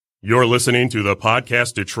You're listening to the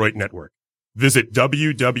Podcast Detroit Network. Visit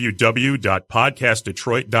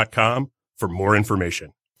www.podcastdetroit.com for more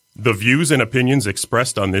information. The views and opinions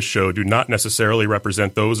expressed on this show do not necessarily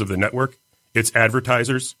represent those of the network, its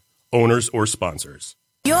advertisers, owners, or sponsors.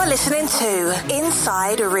 You're listening to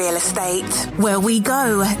Inside Real Estate, where we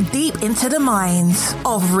go deep into the minds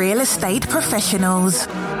of real estate professionals.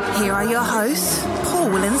 Here are your hosts,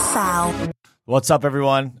 Paul and Sal. What's up,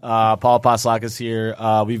 everyone? Paul Paslakis here.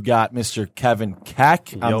 We've got Mr. Kevin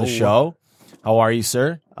Keck on the show. How are you,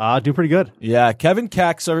 sir? Doing pretty good. Yeah, Kevin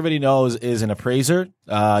Keck, so everybody knows, is an appraiser.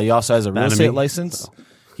 He also has a real estate license.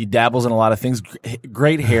 He dabbles in a lot of things.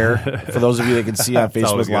 Great hair, for those of you that can see on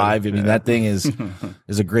Facebook Live. I mean, that thing is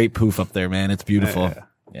a great poof up there, man. It's beautiful.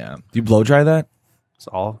 Yeah. Do you blow dry that? It's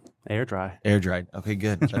all air dry. Air dried. Okay,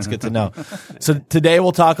 good. That's good to know. So today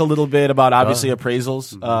we'll talk a little bit about obviously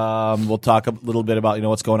appraisals. We'll talk a little bit about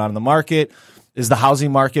what's going on in the market. Is the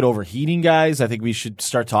housing market overheating, guys? I think we should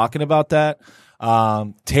start talking about that.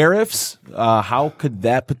 Tariffs. How could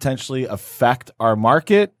that potentially affect our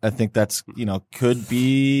market? I think that's could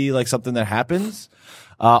be like something that happens.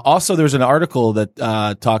 Also, there's an article that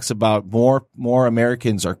talks about more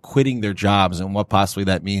Americans are quitting their jobs and what possibly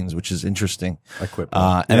that means, which is interesting. I quit.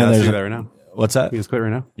 And then there's that right now. What's that? You just quit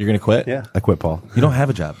right now. You're going to quit? Yeah, I quit, Paul. You don't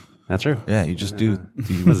have a job. that's true. Yeah, you just do.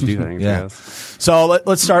 You must do things. Yeah. I guess. So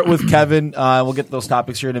let's start with Kevin. We'll get to those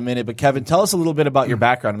topics here in a minute. But Kevin, tell us a little bit about your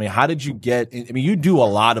background. I mean, how did you get? I mean, you do a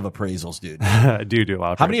lot of appraisals, dude. I do a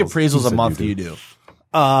lot. Of How many appraisals a month do you do?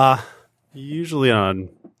 Usually on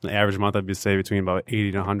an average month, I'd say between about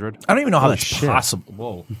 80 to 100. I don't even know how that's possible.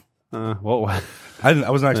 Whoa. Whoa. I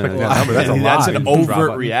was not expecting that number. That's a lot. That's an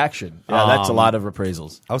overt reaction. Yeah, that's a lot of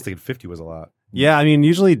appraisals. I was thinking 50 was a lot. Yeah, I mean,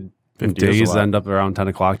 usually 50 is a days lot. end up around 10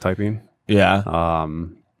 o'clock typing. Yeah.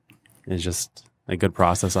 It's just a good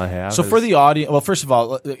process I have. So for the audience, well, first of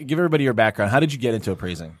all, give everybody your background. How did you get into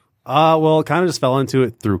appraising? Well, kind of just fell into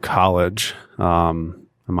it through college. My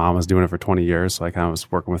mom was doing it for 20 years, so I kind of was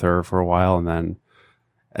working with her for a while, and then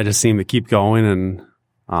I just seemed to keep going. And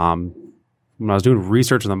when I was doing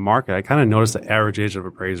research in the market, I kind of noticed the average age of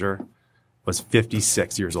appraiser was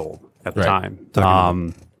 56 years old at the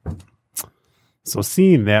time. So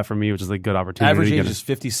seeing that for me was just a good opportunity. Average age is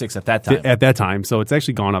 56 at that time. At that time. So it's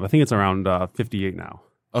actually gone up. I think it's around 58 now.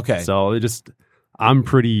 Okay. So I'm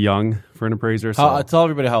pretty young for an appraiser. So Tell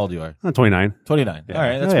everybody how old you are. I'm 29. 29. Yeah. All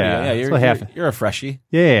right. That's Oh, pretty yeah. good. Yeah, So you're a freshie.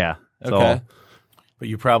 Yeah. Okay. But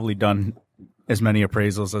you've probably done as many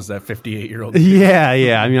appraisals as that 58-year-old.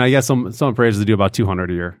 Yeah. I mean, I guess some appraisers do about 200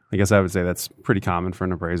 a year. I guess I would say that's pretty common for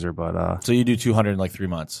an appraiser, but So you do 200 in like 3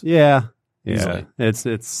 months. yeah. Easily.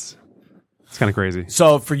 It's kind of crazy.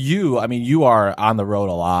 So for you, I mean, you are on the road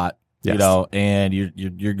a lot, Yes. and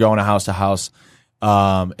you're going to house. And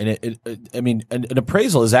I mean, an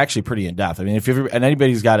appraisal is actually pretty in depth. I mean, if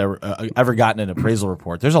anybody's got ever gotten an appraisal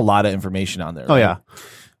report, there's a lot of information on there. Oh right? yeah.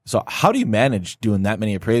 So how do you manage doing that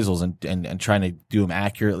many appraisals and trying to do them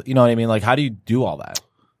accurately? You know what I mean? Like, how do you do all that?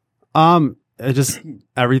 It just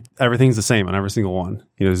everything's the same on every single one.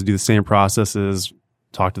 Just do the same processes,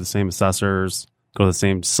 talk to the same assessors, go to the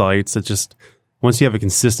same sites. It's just once you have a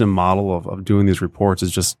consistent model of doing these reports,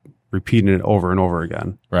 it's just repeating it over and over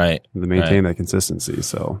again. Right. To maintain that consistency.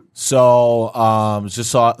 So just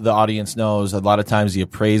so the audience knows, a lot of times the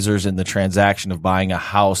appraisers in the transaction of buying a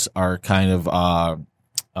house are kind of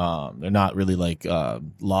they're not really like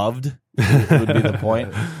loved. Would be the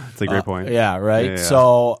point. It's a great point. Yeah. Right. Yeah.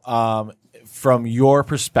 So from your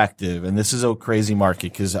perspective, and this is a crazy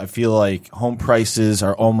market because I feel like home prices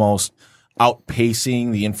are almost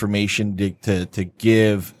outpacing the information to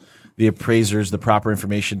give the appraisers the proper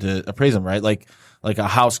information to appraise them, right? Like a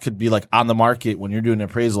house could be like on the market when you're doing an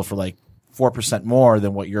appraisal for like 4% more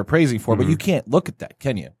than what you're appraising for, but you can't look at that,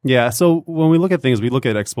 can you? Yeah. So when we look at things, we look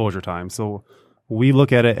at exposure time. So we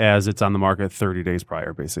look at it as it's on the market 30 days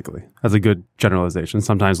prior, basically. That's a good generalization.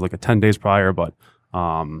 Sometimes look at 10 days prior, but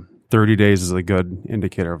 30 days is a good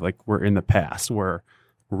indicator of like we're in the past, where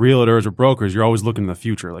realtors or brokers, you're always looking in the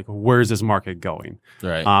future. Like, where's this market going?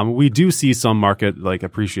 Right. We do see some market like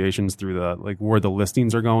appreciations through the like where the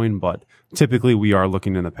listings are going, but typically we are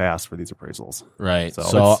looking in the past for these appraisals. Right. So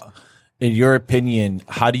So in your opinion,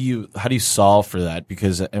 how do you solve for that?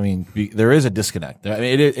 Because I mean, there is a disconnect. I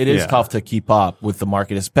mean, it is tough to keep up with the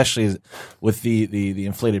market, especially with the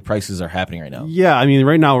inflated prices that are happening right now. Yeah, I mean,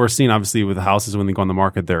 right now we're seeing obviously with the houses when they go on the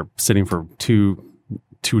market, they're sitting for two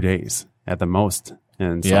days at the most.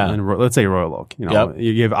 And so, let's say Royal Oak,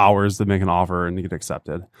 you have hours to make an offer and to get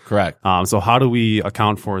accepted. Correct. So how do we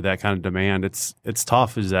account for that kind of demand? It's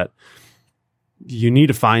tough. Is that you need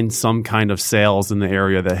to find some kind of sales in the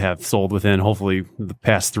area that have sold within hopefully the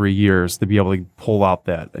past 3 years to be able to pull out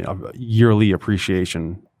that yearly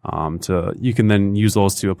appreciation. You can then use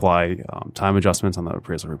those to apply time adjustments on the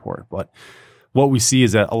appraisal report. But what we see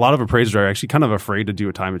is that a lot of appraisers are actually kind of afraid to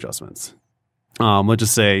do time adjustments. Let's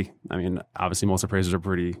just say, I mean, obviously most appraisers are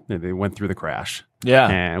they went through the crash. Yeah.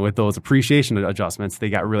 And with those appreciation adjustments, they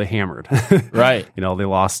got really hammered. Right. They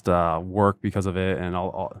lost work because of it and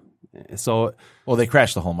all. So, well, they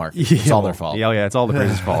crashed the whole market. It's all their fault. Yeah, it's all the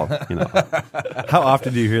appraiser's fault. How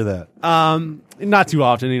often do you hear that? Not too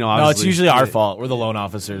often. No, it's usually our fault. We're the loan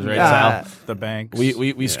officers, right? Sal? The banks.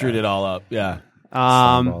 We screwed it all up. Yeah.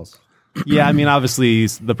 Yeah, I mean, obviously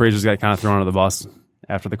the appraisers got kind of thrown under the bus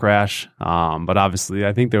after the crash. But obviously,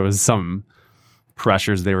 I think there was some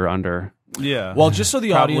pressures they were under. Yeah. Well, just so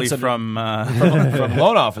the probably audience from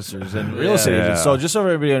loan officers and real estate agents. So just so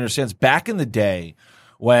everybody understands, back in the day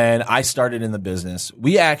when I started in the business,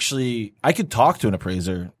 I could talk to an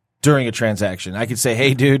appraiser during a transaction. I could say,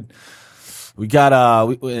 "Hey, dude, we got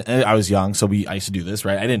I was young, so I used to do this,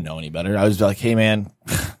 right? I didn't know any better. I was like, "Hey, man,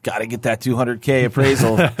 got to get that $200K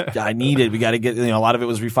appraisal. I need it. We got to get, a lot of it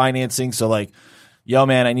was refinancing, so like, yo,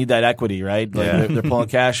 man, I need that equity, right? Like they're pulling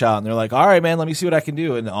cash out, and they're like, all right, man, let me see what I can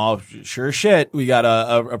do. And sure as shit, we got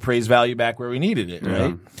a appraised value back where we needed it,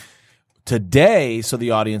 right? Today, so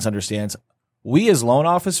the audience understands, we as loan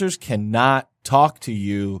officers cannot talk to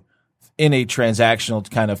you in a transactional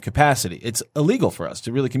kind of capacity. It's illegal for us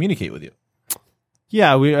to really communicate with you.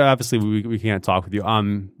 Yeah, we can't talk with you.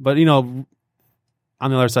 But on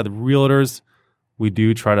the other side, the realtors, we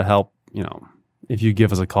do try to help. If you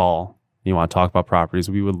give us a call, you want to talk about properties,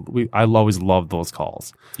 I always love those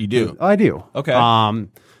calls. You do? I do. Okay.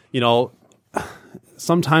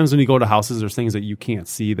 Sometimes when you go to houses, there's things that you can't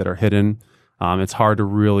see that are hidden. It's hard to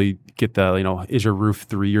really get is your roof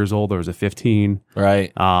 3 years old or is it 15?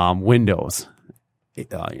 Right. Windows.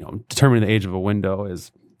 Determining the age of a window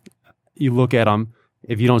is, you look at them.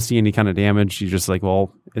 If you don't see any kind of damage, you're just like,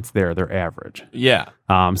 well, it's there. They're average. Yeah.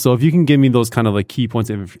 So if you can give me those kind of like key points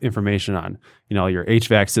of information on, your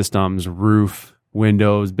HVAC systems, roof,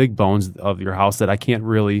 windows, big bones of your house that I can't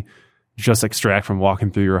really just extract from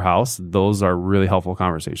walking through your house, those are really helpful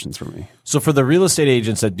conversations for me. So for the real estate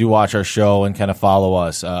agents that do watch our show and kind of follow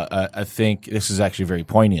us, I think this is actually very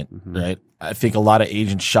poignant, right? I think a lot of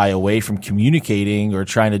agents shy away from communicating or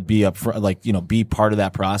trying to be upfront, be part of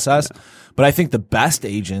that process. Yeah. But I think the best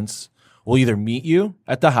agents will either meet you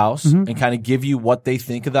at the house and kind of give you what they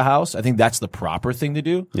think of the house. I think that's the proper thing to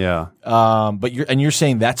do. Yeah. But you're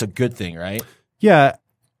saying that's a good thing, right? Yeah.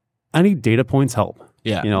 Any data points help.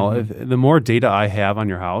 Yeah. If the more data I have on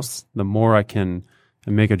your house, the more I can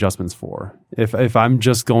make adjustments for. If I'm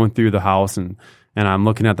just going through the house and I'm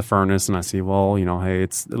looking at the furnace and I see, well, hey,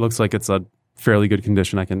 it looks like it's a fairly good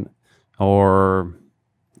condition.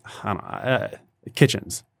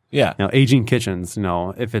 Kitchens. Yeah. Aging kitchens,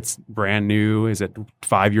 if it's brand new, is it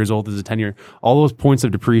 5 years old? Is it 10 years? All those points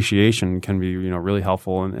of depreciation can be, really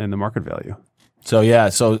helpful in the market value. So yeah.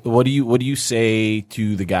 So what do you say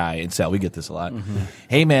to the guy? And Sal, we get this a lot.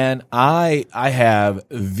 Hey man, I have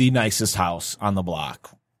the nicest house on the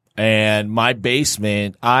block. And my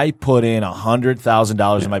basement, I put in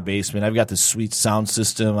 $100,000 in my basement. I've got this sweet sound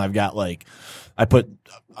system. I've got I put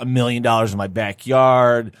 $1 million in my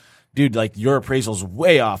backyard. Dude, your appraisal's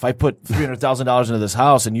way off. I put $300,000 into this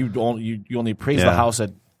house, and you only appraise the house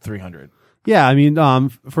at $300,000. Yeah, I mean,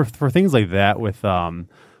 for things like that, with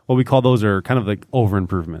what we call those are kind of like over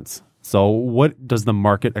improvements. So, what does the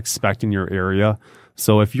market expect in your area?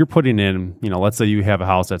 So, if you're putting in, let's say you have a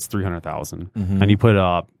house that's $300,000, and you put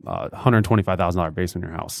a $125,000 basement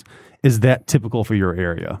in your house, is that typical for your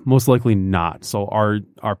area? Most likely not. So, are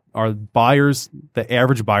buyers, the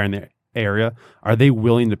average buyer in the area, are they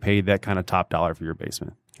willing to pay that kind of top dollar for your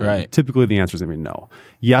basement? Right. Typically, the answer is going to be no.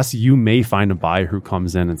 Yes, you may find a buyer who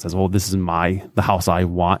comes in and says, well, this is the house I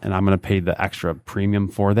want, and I'm going to pay the extra premium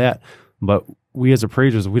for that. But we as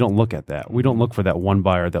appraisers, we don't look at that. We don't look for that one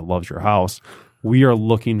buyer that loves your house. We are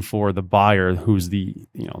looking for the buyer who's the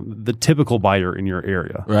typical buyer in your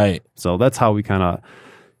area. Right. So that's how we kind of,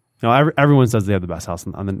 everyone says they have the best house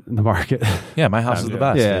on the market. Yeah, my house is the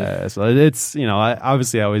best. Yeah, so it's I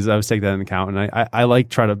always take that into account, and I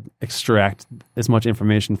try to extract as much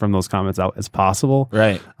information from those comments out as possible.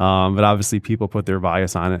 Right. But obviously, people put their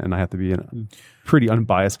bias on it, and I have to be a pretty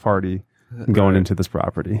unbiased party going into this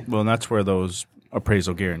property. Well, and that's where those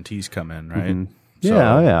appraisal guarantees come in, right? Mm-hmm.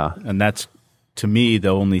 Yeah. And that's, to me, the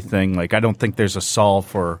only thing. I don't think there's a solve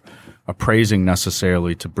for appraising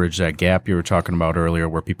necessarily to bridge that gap you were talking about earlier,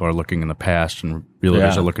 where people are looking in the past and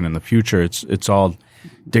realtors are looking in the future. It's all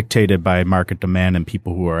dictated by market demand and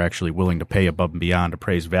people who are actually willing to pay above and beyond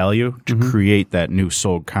appraised value to create that new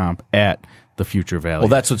sold comp at the future value. Well,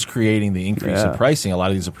 that's what's creating the increase in pricing. A lot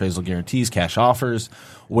of these appraisal guarantees, cash offers,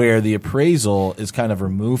 where the appraisal is kind of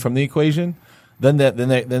removed from the equation. Then they're going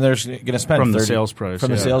to spend From the sales price, from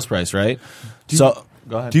the yeah. sales price, right? So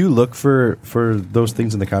go ahead. Do you look for those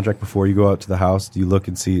things in the contract before you go out to the house? Do you look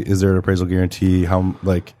and see, is there an appraisal guarantee?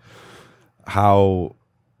 How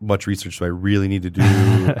much research do I really need to do?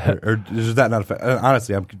 or does that not affect?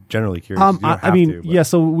 Honestly, I'm generally curious. You don't have to, but-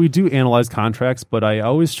 so we do analyze contracts, but I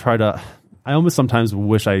always I almost sometimes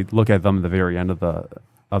wish I look at them at the very end of the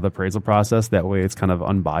appraisal process. That way it's kind of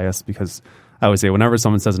unbiased, because I always say whenever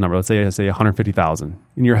someone says a number, let's say 150,000.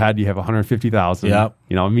 In your head, you have 150,000, Yep.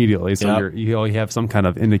 Immediately. So you have some kind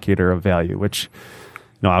of indicator of value, which,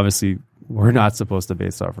 obviously we're not supposed to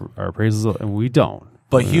base our appraisals, and we don't.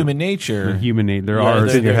 But human nature,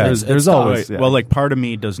 there's always. Well, like part of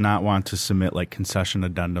me does not want to submit like concession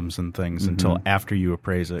addendums and things until after you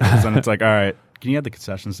appraise it. Because then it's like, all right, can you add the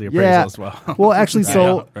concessions to the appraisal as well? Well, actually,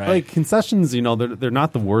 so Right. like concessions, they're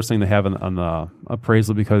not the worst thing to have on the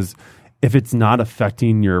appraisal, because if it's not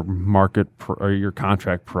affecting your market or your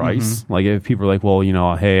contract price, like if people are like, well,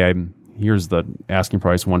 hey, here's the asking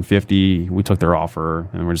price, $150. We took their offer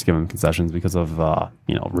and we're just giving them concessions because of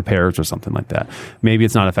repairs or something like that. Maybe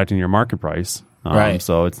it's not affecting your market price, Right.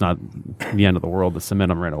 So it's not the end of the world to submit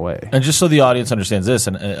them right away. and just so the audience understands this,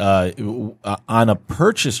 and on a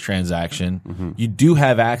purchase transaction, you do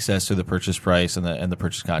have access to the purchase price and the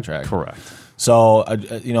purchase contract. Correct. So,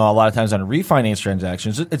 a lot of times on refinance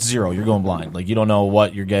transactions, it's zero. You're going blind. Like, you don't know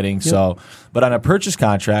what you're getting. Yep. So, but on a purchase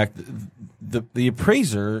contract, the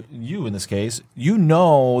appraiser, you in this case, you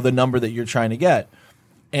know the number that you're trying to get.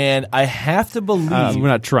 And I have to believe we're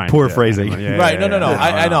not trying. Poor to phrasing. right? No.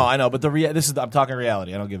 I know. But I'm talking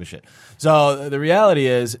reality. I don't give a shit. So the reality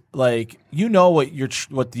is, like,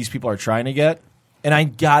 what these people are trying to get, and I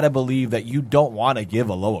gotta believe that you don't want to give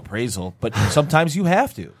a low appraisal, but sometimes you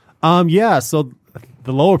have to. So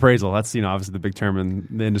the low appraisal, that's obviously the big term in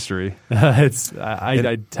the industry.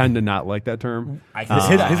 I tend to not like that term. His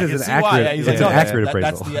is an accurate. It's an accurate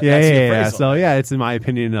appraisal. That's the appraisal. So it's in my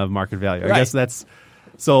opinion of market value. Right. I guess that's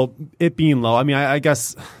so it being low. I mean, I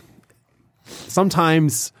guess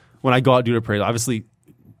sometimes when I go out and do an appraisal, obviously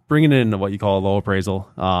bringing it into what you call a low appraisal,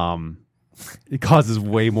 it causes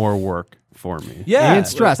way more work for me. Yeah. And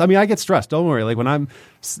stress. I mean, I get stressed. Don't worry. Like when I'm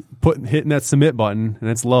hitting that submit button and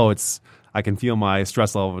it's low, I can feel my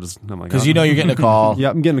stress level. I'm like, Because you're getting a call. Yeah,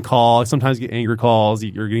 I'm getting a call. Sometimes you get angry calls.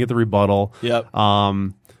 You're going to get the rebuttal. Yep.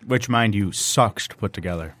 Which, mind you, sucks to put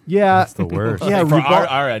together. Yeah. That's the worst. Yeah, For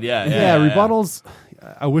our end, yeah. rebuttals.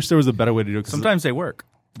 I wish there was a better way to do it. Sometimes they work.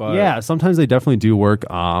 But Yeah, sometimes they definitely do work.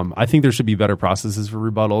 I think there should be better processes for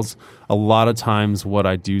rebuttals. A lot of times what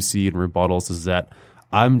I do see in rebuttals is that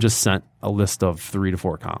I'm just sent a list of 3 to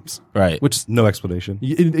 4 comps. Right. Which No explanation.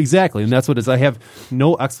 exactly, and that's what it is. I have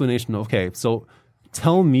no explanation. Okay, so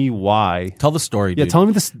tell me why. Tell the story, Yeah, dude. tell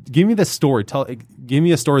me this. Give me the story. Give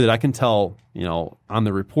me a story that I can tell. On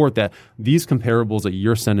the report that these comparables that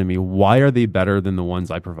you're sending me, why are they better than the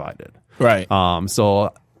ones I provided? Right.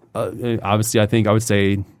 So obviously, I think I would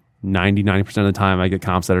say 90% of the time I get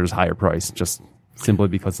comps that are just higher price, just simply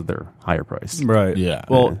because of their higher price. Right. Yeah.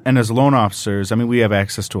 Well, and as loan officers, I mean, we have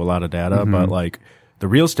access to a lot of data, but like the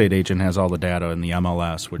real estate agent has all the data in the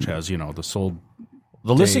MLS, which has, the sold.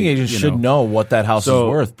 The listing agent should know what that house is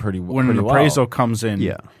worth pretty When pretty an well. appraisal comes in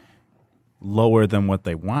Yeah. lower than what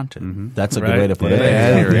they wanted. That's a good Right. way to put it.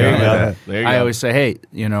 Yeah, There you go. There you I go. always say, hey,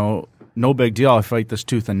 no big deal. I'll fight this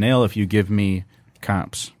tooth and nail if you give me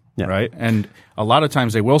comps. Yeah. Right. And a lot of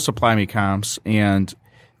times they will supply me comps, and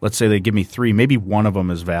let's say they give me 3, maybe one of them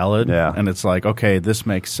is valid. Yeah. And it's like, okay, this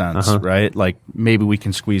makes sense. Right. Like maybe we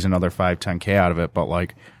can squeeze another 5-10K out of it. But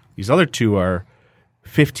like these other 2 are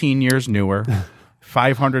 15 years newer,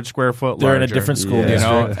 500 square foot larger. They're in a different school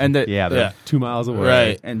district. And They're 2 miles away.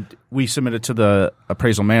 Right. and we submit it to the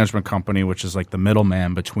appraisal management company, which is like the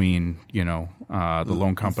middleman between the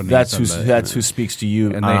loan company. That's who speaks to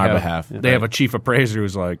you on our behalf. They have a chief appraiser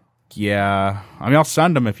who's like, yeah, I mean, I'll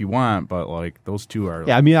send them if you want, but like those 2 are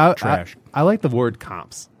Yeah, I mean, trash. I like the word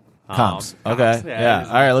comps. Comps. Okay. Yeah.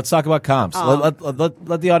 All right. Let's talk about comps.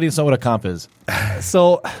 Let the audience know what a comp is.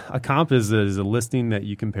 So a comp is a listing that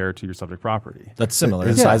you compare to your subject property. That's similar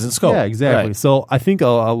in size and scope. Yeah, exactly. Right. So I think a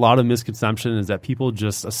lot of misconception is that people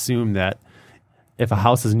just assume that if a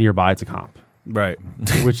house is nearby, it's a comp, Right.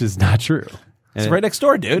 which is not true. It's right next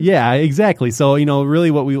door, dude. Yeah, exactly. So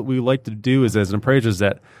really, what we like to do is as an appraiser is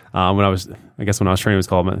that when I was training, it was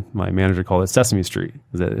called my manager called it Sesame Street.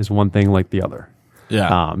 Is that is one thing like the other.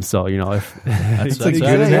 Yeah. So if that's good.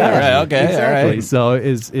 Yeah. Right. Okay. Exactly. All right. So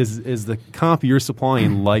is the comp you're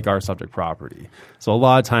supplying like our subject property? So a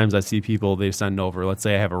lot of times I see people, they send over, let's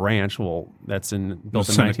say I have a ranch. Well, that's built in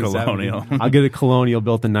 1970. I'll get a colonial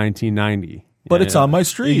built in 1990. But it's on my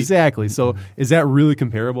street. Exactly. So is that really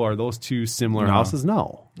comparable? Are those two similar houses?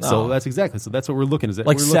 No. So that's what we're looking at.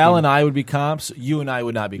 Like Sal and I would be comps. You and I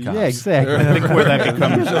would not be comps. Yeah, exactly. I think where that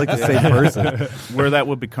becomes like the same person. Where that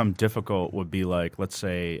would become difficult would be like, let's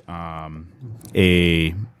say,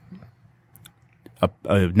 a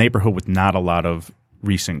neighborhood with not a lot of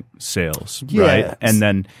recent sales, right? And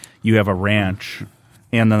then you have a ranch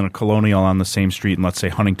and then a colonial on the same street in, let's say,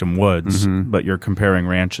 Huntington Woods, but you're comparing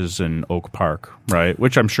ranches in Oak Park, right?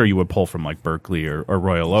 Which I'm sure you would pull from like Berkeley or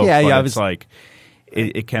Royal Oak. But it's like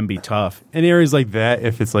it can be tough. In areas like that,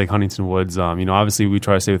 if it's like Huntington Woods, obviously we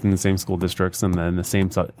try to stay within the same school districts and then the same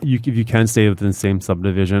if you can stay within the same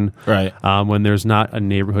subdivision, right? When there's not a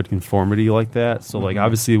neighborhood conformity like that, so like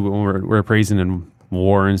obviously when we're appraising in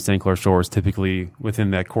Warren, St. Clair Shores, typically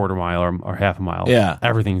within that quarter mile or half a mile,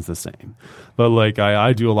 everything's the same. But like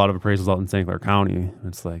I do a lot of appraisals out in St. Clair County.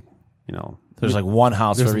 It's like there's like one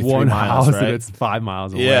house for every 3 miles, right? And it's 5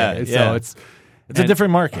 miles away. Yeah, so it's a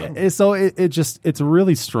different market. So it's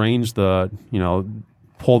really strange to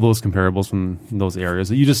pull those comparables from those areas.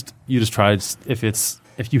 You just try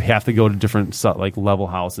if you have to go to different like level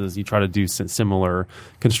houses, you try to do similar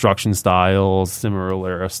construction styles,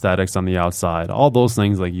 similar aesthetics on the outside. All those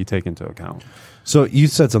things like you take into account. So you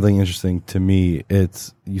said something interesting to me.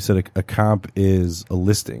 You said a comp is a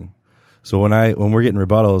listing. So when we're getting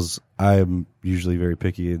rebuttals, I'm usually very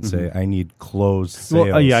picky and say I need closed sales.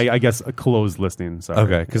 Well, I guess a closed listing. Sorry.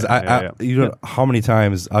 Okay, because you know how many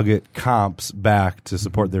times I'll get comps back to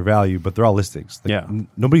support their value, but they're all listings. Like,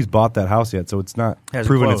 nobody's bought that house yet, so it's not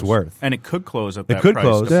proven its worth. And it could close at that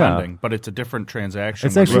price, depending, but it's a different transaction.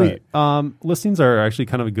 It's actually listings are actually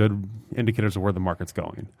kind of a good indicators of where the market's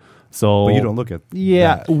going. So, but you don't look at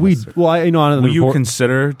Will you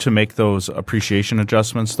consider to make those appreciation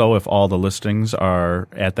adjustments though if all the listings are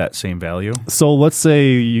at that same value? So let's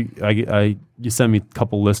say you send me a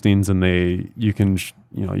couple listings and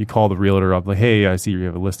you call the realtor up like, hey, I see you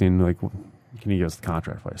have a listing, like can you give us the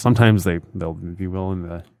contract price? Sometimes they'll be willing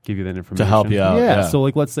to give you that information to help you out. Yeah. So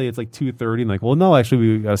like let's say it's like $230 and like, well no, actually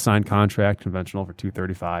we got a signed contract conventional for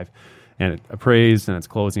 $235 and it appraised and it's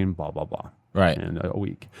closing blah blah blah. Right. In a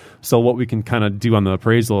week. So what we can kind of do on the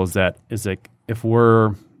appraisal is like if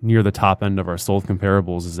we're near the top end of our sold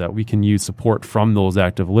comparables is that we can use support from those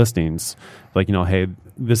active listings. Like, hey,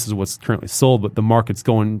 this is what's currently sold, but the market's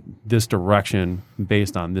going this direction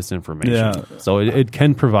based on this information. Yeah. So it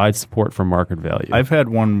can provide support for market value. I've had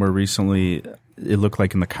one where recently it looked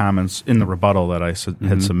like in the comments, in the rebuttal that I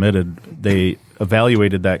had submitted, they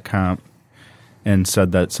evaluated that comp and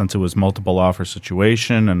said that since it was multiple offer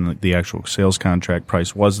situation and the actual sales contract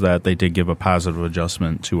price was that, they did give a positive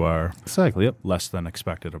adjustment to our less than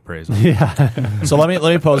expected appraisal. Yeah. So let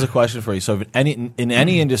me pose a question for you. So in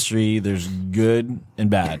any industry, there's good and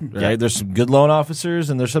bad, right? There's some good loan officers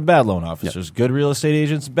and there's some bad loan officers. Good real estate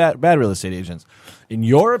agents, bad real estate agents. In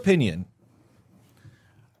your opinion,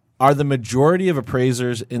 are the majority of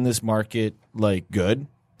appraisers in this market like good?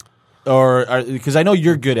 Or because I know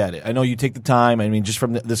you're good at it. I know you take the time. I mean, just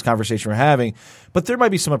from this conversation we're having. But there might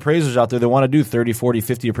be some appraisers out there that want to do 30, 40,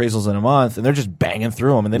 50 appraisals in a month, and they're just banging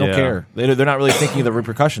through them, and they don't care. They're not really thinking of the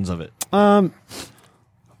repercussions of it.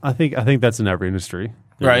 I think that's in every industry.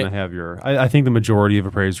 You're right. Gonna have I think the majority of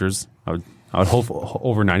appraisers, I would hope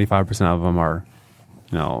over 95% of them are,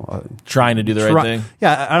 trying to do the right thing.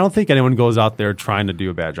 Yeah, I don't think anyone goes out there trying to do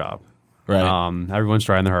a bad job. Right. Everyone's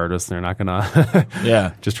trying their hardest. They're not gonna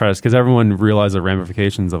just try to, because everyone realizes the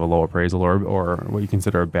ramifications of a low appraisal or what you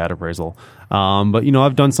consider a bad appraisal. But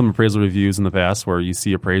I've done some appraisal reviews in the past where you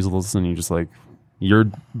see appraisals and you just you're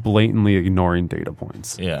blatantly ignoring data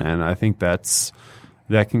points. Yeah. And I think that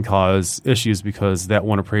can cause issues because that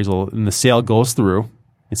one appraisal and the sale goes through.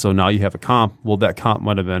 And so now you have a comp. Well, that comp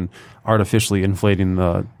might have been artificially inflating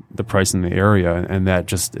the price in the area, and that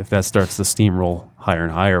just, if that starts to steamroll higher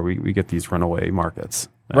and higher, we get these runaway markets.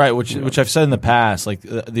 Right, which I've said in the past, like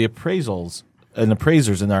the appraisals and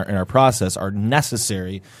appraisers in our process are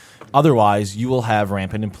necessary. Otherwise, you will have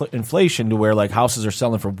rampant inflation to where like houses are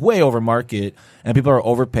selling for way over market and people are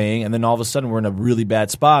overpaying, and then all of a sudden we're in a really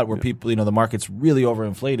bad spot where people, the market's really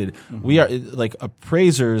overinflated. Mm-hmm. We are like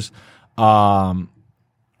appraisers.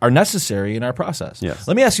 Are necessary in our process. Yes.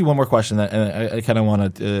 Let me ask you one more question, and I kind of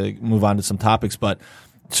want to move on to some topics. But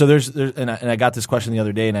so there's and I got this question the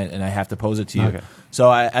other day, and I have to pose it to you. Okay. So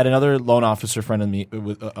I had another loan officer friend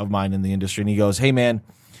of mine in the industry, and he goes, "Hey man,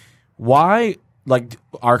 why like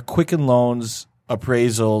are Quicken Loans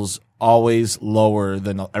appraisals always lower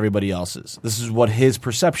than everybody else's? This is what his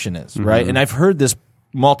perception is, right? And I've heard this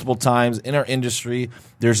multiple times in our industry.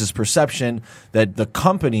 There's this perception that the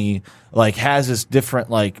company like has this different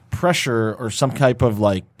like pressure or some type of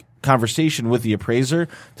like conversation with the appraiser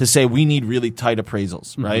to say we need really tight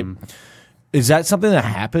appraisals, right? Is that something that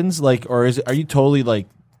happens, like, or are you totally like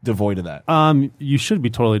devoid of that? You should be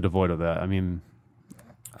totally devoid of that. I mean,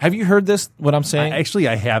 have you heard this? What I'm saying?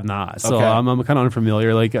 I have not. So Okay. I'm kind of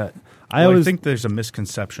unfamiliar. Like, I I always think there's a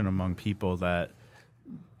misconception among people that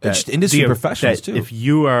It's industry professionals too. If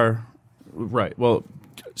you are right, well,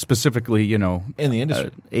 specifically, you know, In the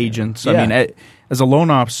industry. agents. Yeah. I mean, as a loan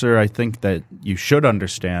officer, I think that you should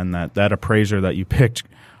understand that appraiser that you picked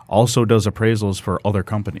also does appraisals for other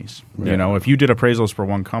companies. You know, if you did appraisals for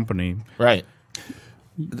one company, Right.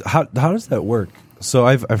 How does that work? So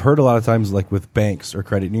I've heard a lot of times, like with banks or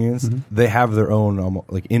credit unions, they have their own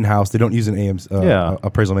like in-house. They don't use an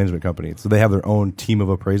appraisal management company, so they have their own team of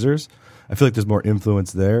appraisers. I feel like there's more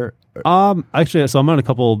influence there. actually, so I'm on a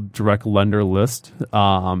couple direct lender lists.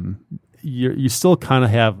 You still kind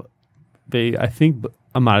of have I think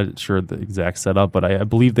I'm not sure the exact setup, but I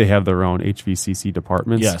believe they have their own HVCC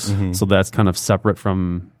departments. Yes. So that's kind of separate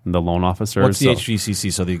from the loan officer. What's the So- HVCC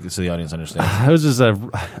so the audience understands? It was just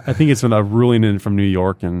I think it's been a ruling from New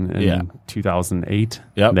York in 2008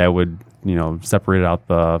 Yep. that would, separate out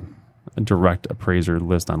the direct appraiser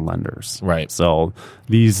list on lenders. Right. So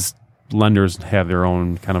these lenders have their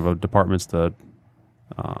own kind of departments to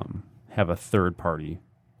have a third party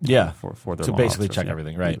Yeah. for their To loan basically officers. check Yeah,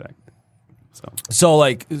 everything, right. exactly. So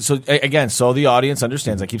So the audience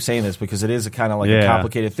understands. I keep saying this because it is a kind of like a Yeah.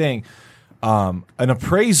 complicated thing. An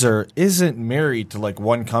appraiser isn't married to like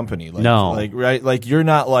one company. Like, No. right? Like you're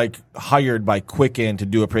not like hired by Quicken to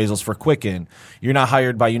do appraisals for Quicken. You're not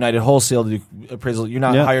hired by United Wholesale to do appraisals. You're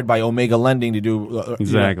not Yeah. hired by Omega Lending to do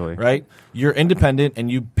Exactly. right. You're independent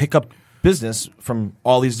and you pick up business from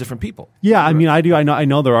all these different people. yeah, I mean, I do. I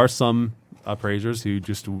know there are some appraisers who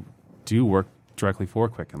just do work directly for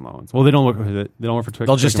Quicken Loans. Well, they don't work for Quicken.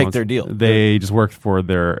 They'll just Quicken take their Loans. deal. They just work for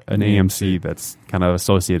an AMC that's kind of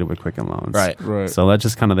associated with Quicken Loans. Right. So that's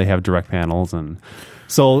just kind of, they have direct panels, and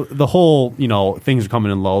so the whole things are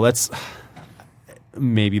coming in low. That's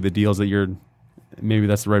maybe the deals that maybe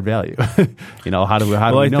that's the right value. How do we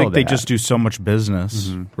I know think they that? just do so much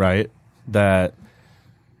business, right? That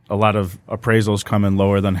a lot of appraisals come in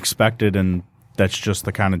lower than expected, and that's just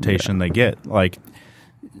the connotation they get. Like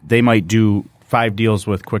they might do 5 deals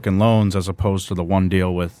with Quicken Loans as opposed to the one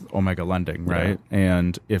deal with Omega Lending, right?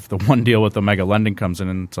 And if the one deal with Omega Lending comes in,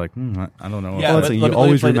 and it's like, I don't know. Yeah, Well, let you me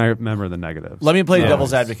always play the- remember the negatives. Let me play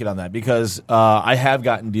devil's advocate on that because I have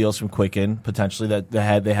gotten deals from Quicken potentially that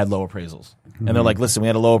they had low appraisals, and they're like, "Listen, we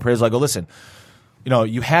had a low appraisal." I go, "Listen,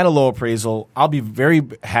 you had a low appraisal. I'll be very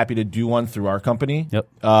happy to do one through our company, Yep.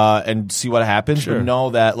 and see what happens. But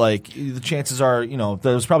know that like the chances are,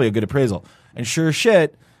 there was probably a good appraisal, and sure as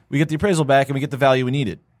shit, we get the appraisal back and we get the value we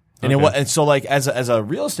needed. And and so like as a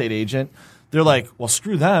real estate agent." They're like, well,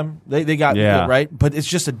 screw them. They got Yeah. right, but it's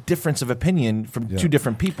just a difference of opinion from two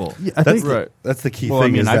different people. I think That's the key Well, thing.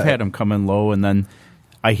 I mean, is I've that- had them come in low, and then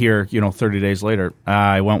I hear, 30 days later,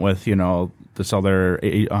 I went with, this other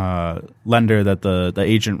lender that the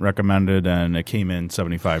agent recommended, and it came in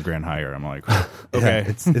 $75,000 higher. I'm like, okay,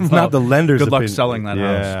 it's not the lender's good luck opinion. selling that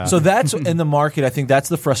house. So that's in the market. I think that's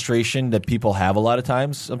the frustration that people have a lot of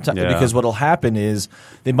times. Yeah. Because what'll happen is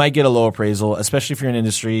they might get a low appraisal, especially if you're in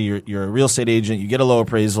industry, you're a real estate agent, you get a low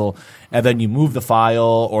appraisal, and then you move the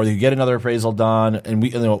file, or you get another appraisal done. And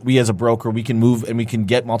we as a broker, we can move and we can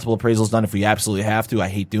get multiple appraisals done if we absolutely have to. I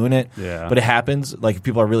hate doing it, but it happens. Like if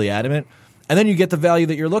people are really adamant. And then you get the value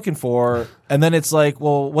that you're looking for, and then it's like,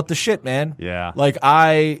 well, what the shit, man? Yeah. Like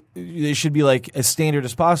it should be like as standard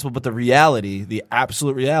as possible, but the reality, the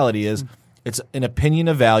absolute reality is it's an opinion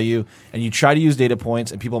of value, and you try to use data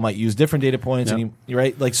points, and people might use different data points, and you're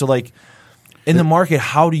right? Like, so like in the market,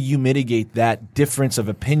 how do you mitigate that difference of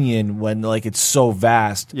opinion when like it's so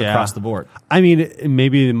vast across the board? I mean,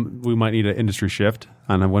 maybe we might need an industry shift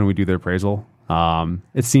on when we do the appraisal.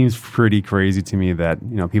 It seems pretty crazy to me that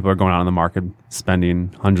people are going out on the market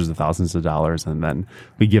spending hundreds of thousands of dollars, and then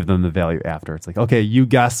we give them the value after. It's like, okay, you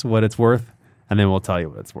guess what it's worth, and then we'll tell you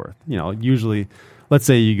what it's worth. Usually, let's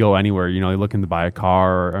say you go anywhere, you're looking to buy a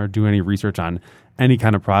car or do any research on any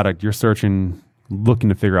kind of product, you're looking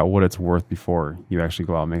to figure out what it's worth before you actually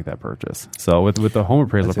go out and make that purchase. So with the home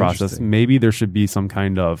appraisal That's process, interesting. maybe there should be some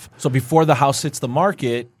kind of So before the house hits the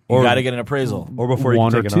market, you Or- got to get an appraisal. or before you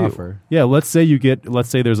one can or take two. an offer. Yeah, let's say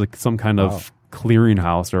there's some kind of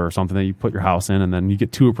clearinghouse or something that you put your house in, and then you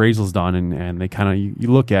get 2 appraisals done, and they kind of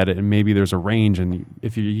you look at it, and maybe there's a range, and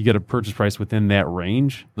if you get a purchase price within that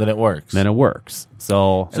range, then it works.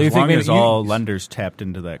 So as long as all lenders tapped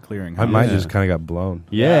into that clearinghouse. My mind just kind of got blown.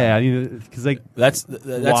 Yeah, because like that's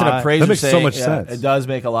an appraiser. That makes so much sense. It does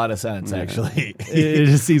make a lot of sense, actually. It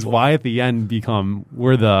just sees why at the end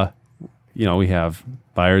we're the, we have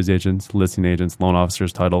buyers agents, listing agents, loan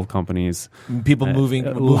officers, title companies, people moving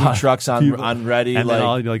trucks on ready, and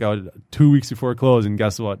then 2 weeks before close, and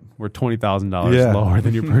guess what? We're $20,000 lower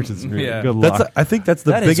than your purchase agreement. Yeah. Good luck. I think that's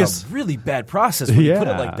the biggest. Is a really bad process when you put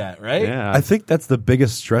it like that, right? Yeah. I think that's the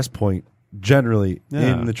biggest stress point generally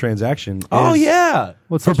in the transaction. Oh yeah,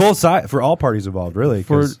 for both sides, for all parties involved, really.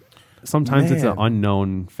 Sometimes it's an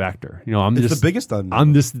unknown factor. It's the biggest unknown.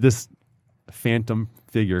 I'm this phantom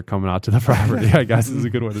figure coming out to the property, I guess is a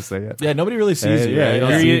good way to say it. Yeah, nobody really sees you. Yeah,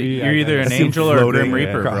 Right? You're either an angel or a grim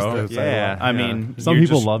reaper, bro. Yeah, I mean, some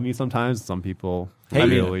people love me sometimes, some people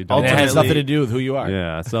really don't. And it has nothing to do with who you are.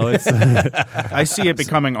 Yeah, so it's. I see it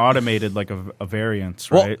becoming automated like a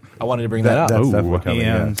variance, right? Well, I wanted to bring that up. That's definitely coming.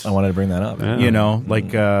 And I wanted to bring that up.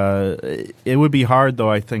 Yeah. It would be hard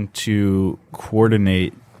though, I think, to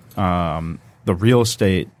coordinate the real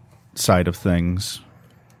estate side of things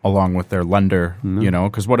along with their lender,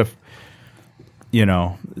 because what if,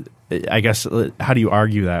 I guess, how do you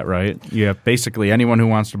argue that, right? You have basically anyone who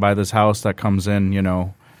wants to buy this house that comes in,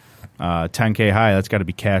 $10K high, that's got to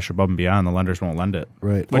be cash above and beyond. The lenders won't lend it.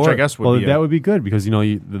 Right. Which I guess would be... that would be good because,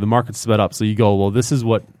 the market's sped up. So you go, well, this is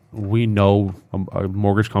what we know a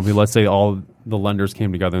mortgage company. Let's say all the lenders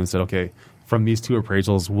came together and said, okay, from these 2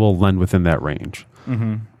 appraisals, we'll lend within that range.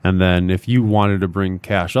 Mm-hmm. And then if you wanted to bring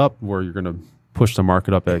cash up where you're going to push the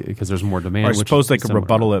market up because there's more demand. I suppose they could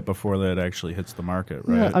rebuttal it before that actually hits the market,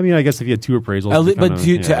 right? Yeah, I mean, I guess if you had 2 appraisals.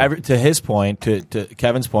 But to his point, to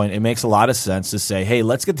Kevin's point, it makes a lot of sense to say, hey,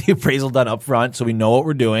 let's get the appraisal done up front so we know what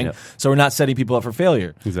we're doing, so we're not setting people up for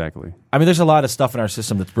failure. Exactly. I mean, there's a lot of stuff in our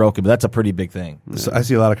system that's broken, but that's a pretty big thing. So I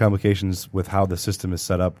see a lot of complications with how the system is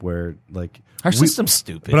set up where, our system's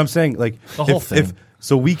stupid. But I'm saying, the whole thing.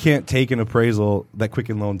 So we can't take an appraisal that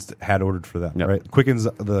Quicken Loans had ordered for them, right? Quicken's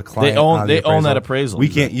the client. They own that appraisal. We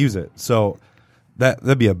can't use it. So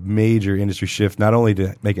that'd be a major industry shift, not only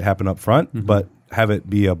to make it happen up front, but have it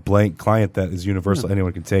be a blank client that is universal,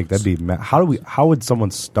 anyone can take. That'd be how would someone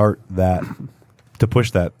start that to push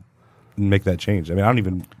that and make that change? I mean, I don't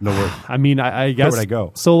even know where. I mean, I guess where would I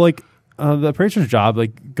go? So the appraiser's job,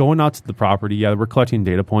 going out to the property, we're collecting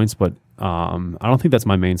data points, but I don't think that's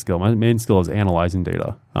my main skill. My main skill is analyzing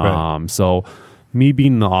data. Right. So me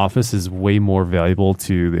being in the office is way more valuable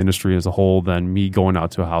to the industry as a whole than me going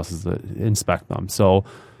out to a house to inspect them. So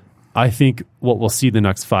I think what we'll see the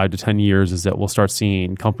next 5 to 10 years is that we'll start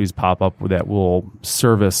seeing companies pop up that will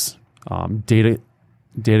service data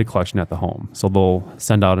collection at the home. So they'll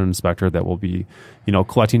send out an inspector that will be,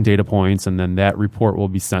 collecting data points, and then that report will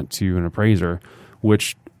be sent to an appraiser,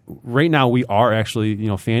 which right now we are actually,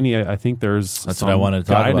 Fannie, I think that's what I wanted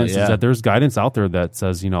to talk about. Is that there's guidance out there that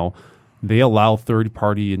says, they allow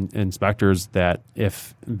third-party inspectors that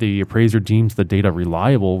if the appraiser deems the data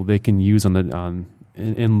reliable, they can use in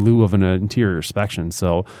lieu of an interior inspection.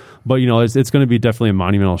 So, but it's going to be definitely a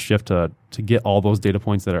monumental shift to get all those data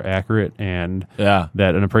points that are accurate and that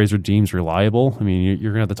an appraiser deems reliable. I mean,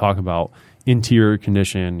 you're going to have to talk about interior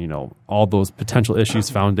condition, all those potential issues,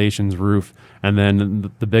 foundations, roof, and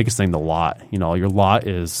then the biggest thing, the lot. Your lot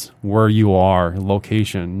is where you are,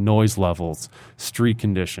 location, noise levels, street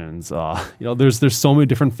conditions. There's so many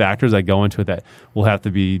different factors that go into it that will have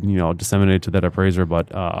to be disseminated to that appraiser,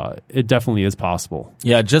 but it definitely is possible.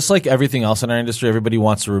 Yeah, just like everything else in our industry, everybody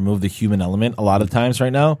wants to remove the human element a lot of times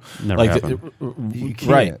right now. Never happened. You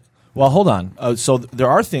can't. Right. Well, hold on. So there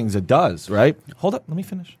are things it does, right? Hold up. Let me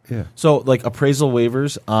finish. Yeah. So appraisal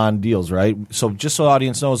waivers on deals, right? So just so the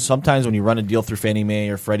audience knows, sometimes when you run a deal through Fannie Mae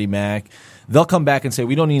or Freddie Mac, they'll come back and say,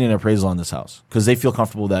 we don't need an appraisal on this house because they feel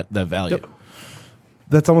comfortable with that value. Yep.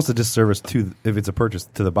 That's almost a disservice if it's a purchase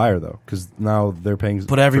to the buyer, though, because now they're paying.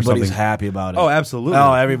 But everybody's happy about it. Oh, absolutely.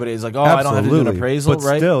 Oh, everybody's like, I don't have to do an appraisal, but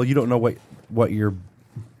right? Still, you don't know what you're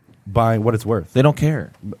buying, what it's worth. They don't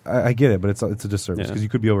care. I get it, but it's a disservice because you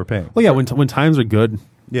could be overpaying. Well, yeah, when times are good,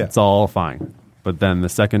 Yeah. it's all fine. But then the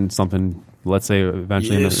second something, let's say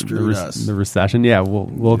eventually the recession,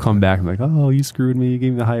 we'll come back and be like, oh, you screwed me, you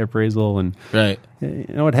gave me the high appraisal, and right,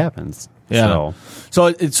 what happens. Yeah.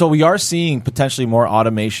 So we are seeing potentially more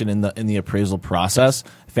automation in the appraisal process.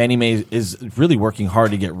 Fannie Mae is really working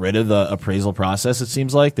hard to get rid of the appraisal process. It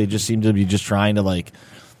seems like they just seem to be just trying to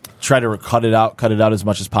try to cut it out as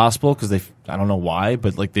much as possible because I don't know why,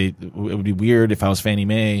 but like it would be weird if I was Fannie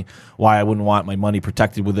Mae, why I wouldn't want my money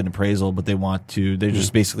protected with an appraisal, but they're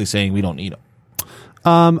just basically saying we don't need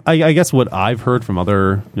them. I guess what I've heard from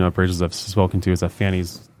other appraisers I've spoken to is that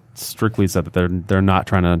Fannie's strictly said that they're not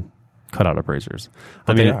trying to cut out appraisers.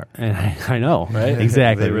 But they are. I know, right?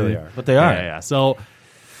 Exactly. They really are. But they are. Yeah. So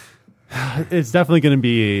it's definitely going to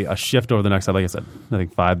be a shift over the next, like I said, I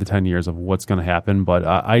think 5 to 10 years of what's going to happen. But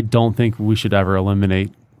I don't think we should ever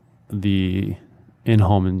eliminate the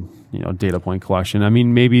in-home and data point collection. I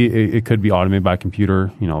mean, maybe it could be automated by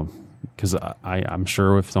computer, because I'm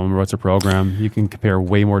sure if someone writes a program, you can compare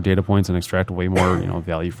way more data points and extract way more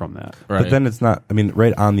value from that. Right. But then it's not. I mean,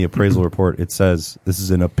 right on the appraisal report, it says this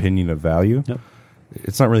is an opinion of value. Yep.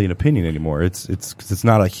 It's not really an opinion anymore. It's 'cause it's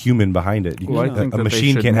not a human behind it. Well, I think a that machine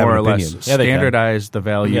they should can't have more an or opinion. less standardize the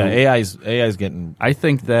value. Yeah, AI's getting. I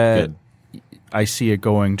think that good. I see it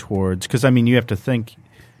going towards, because I mean, you have to think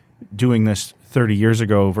doing this 30 years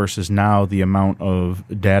ago versus now, the amount of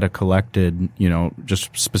data collected,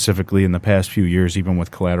 just specifically in the past few years, even with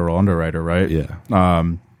Collateral Underwriter, right? Yeah.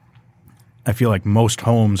 I feel like most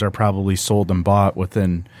homes are probably sold and bought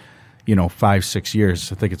within 5-6 years.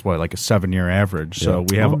 I think it's like a 7-year average. So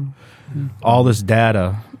we have all this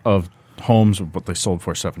data of homes, what they sold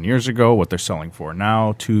for 7 years ago, what they're selling for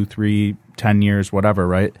now, 2, 3, 10 years, whatever,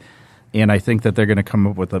 right? And I think that they're going to come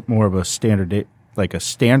up with more of a standard, like a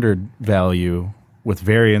standard value with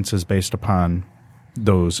variances based upon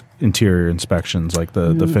those interior inspections, like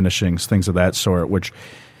the finishings, things of that sort, which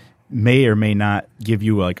may or may not give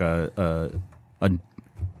you like a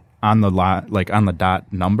on the lot, like on the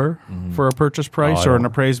dot number for a purchase price or an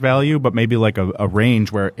appraised value, but maybe like a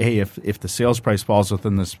range where, hey, if the sales price falls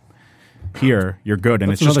within this here, you're good.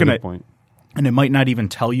 And That's it's just going point. And it might not even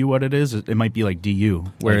tell you what it is. It might be like DU,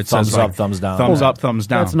 where Like it says thumbs up, thumbs down. thumbs up, thumbs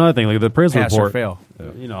down. That's another thing. Like the appraisal Pass report, or fail.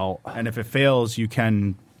 And if it fails, you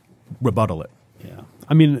can rebuttal it. Yeah.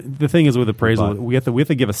 I mean, the thing is with appraisal, we have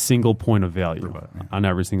to give a single point of value on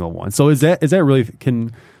every single one. So is that really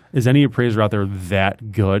is any appraiser out there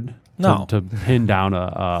that good? No. To pin down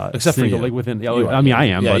a Except single, for you. like within. You are. I mean, I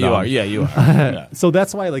am. Yeah, but, you are. Yeah, you are. Yeah. So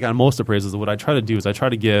that's why, like on most appraisals, what I try to do is I try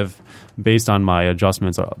to give, based on my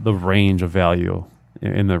adjustments, the range of value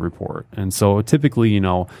in the report. And so typically,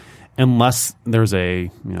 unless there's a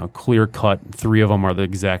clear cut, 3 of them are the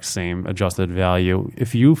exact same adjusted value.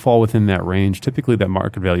 If you fall within that range, typically that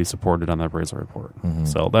market value is supported on the appraisal report. Mm-hmm.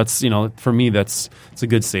 So that's for me it's a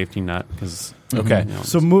good safety net because okay.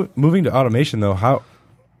 So moving to automation though,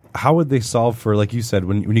 how would they solve for, like you said,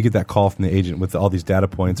 when you get that call from the agent with all these data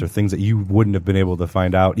points or things that you wouldn't have been able to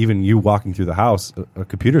find out, even you walking through the house, a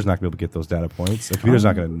computer's not going to be able to get those data points. A computer's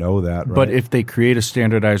not going to know that, right? But if they create a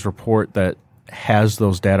standardized report that has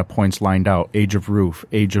those data points lined out, age of roof,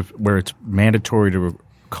 age of where it's mandatory to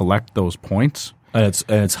collect those points. And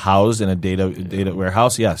it's housed in a data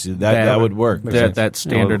warehouse. Yes, that would work. That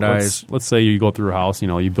standardized. Let's say you go through a house.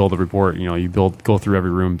 You build a report. You go through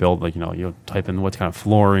every room. Build you type in what kind of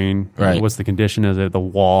flooring. Right. What's the condition? Is it the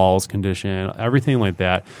walls condition? Everything like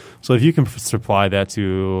that. So if you can supply that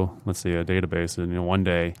to, let's say, a database, and one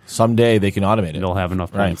day, someday they can automate it. They'll have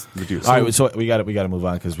enough points to do. All right, so we got to move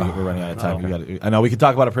on because we're running out of time. Okay. I know we could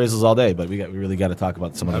talk about appraisals all day, but we really got to talk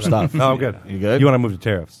about some other stuff. Oh, good. You good? You want to move to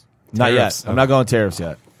tariffs? Not yet. I'm not going tariffs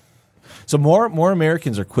yet. So more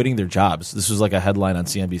Americans are quitting their jobs. This was like a headline on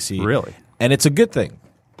CNBC. Really? And it's a good thing,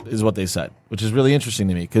 is what they said, which is really interesting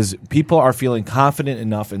to me because people are feeling confident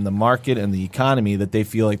enough in the market and the economy that they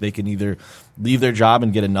feel like they can either leave their job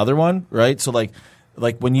and get another one, right? So like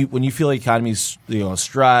when you feel like the economy's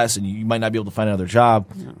stress and you might not be able to find another job,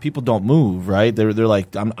 people don't move, right? They're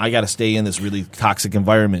like, I got to stay in this really toxic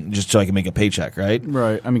environment just so I can make a paycheck, right?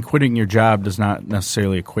 Right. I mean, quitting your job does not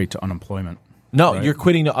necessarily equate to unemployment. No, right? You're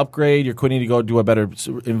quitting to upgrade. You're quitting to go do a better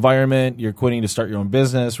environment. You're quitting to start your own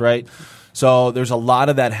business, right? So there's a lot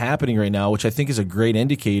of that happening right now, which I think is a great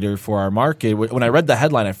indicator for our market. When I read the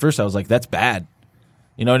headline at first, I was like, that's bad.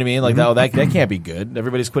 You know what I mean? Like, that can't be good.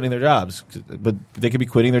 Everybody's quitting their jobs. But they could be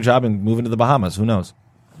quitting their job and moving to the Bahamas. Who knows?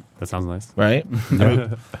 That sounds nice. Right?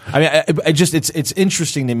 It's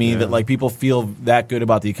interesting to me that like people feel that good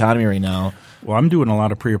about the economy right now. Well, I'm doing a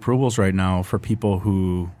lot of pre-approvals right now for people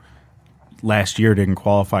who last year didn't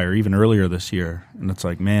qualify or even earlier this year. And it's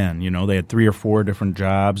like, man, they had 3 or 4 different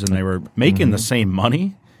jobs and they were making the same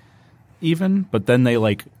money even, but then they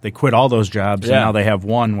quit all those jobs and now they have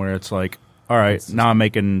one where it's like, all right, now I'm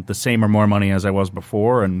making the same or more money as I was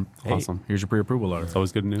before, and Awesome. here's your pre-approval letter. It's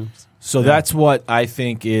always good news. So that's what I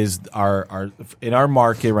think is our in our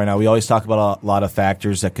market right now. We always talk about a lot of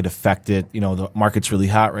factors that could affect it. You know, the market's really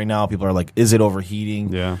hot right now. People are like, is it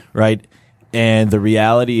overheating? Yeah. Right? And the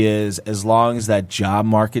reality is, as long as that job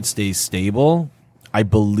market stays stable, I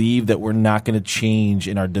believe that we're not going to change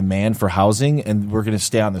in our demand for housing, and we're going to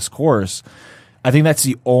stay on this course. I think that's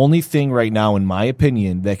the only thing right now, in my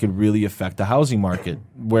opinion, that could really affect the housing market,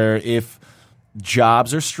 where if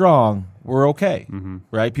jobs are strong, we're okay,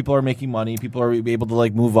 right? People are making money. People are able to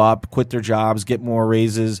like move up, quit their jobs, get more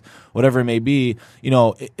raises, whatever it may be. You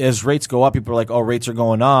know, as rates go up, people are like, oh, rates are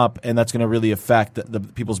going up, and that's going to really affect the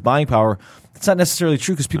people's buying power. It's not necessarily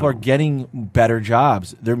true because people are getting better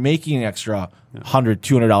jobs. They're making an extra $100,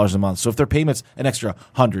 $200 a month. So if their payment's an extra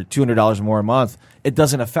 $100, $200 more a month, it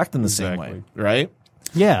doesn't affect them the same way, right?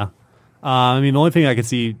 Yeah. I mean, the only thing I could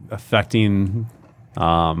see affecting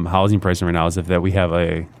housing pricing right now is if that we have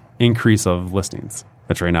a increase of listings.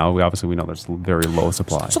 Which right now, we know there's very low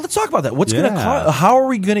supply. So let's talk about that. What's going to cost? How are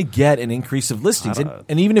we going to get an increase of listings?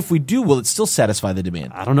 And even if we do, will it still satisfy the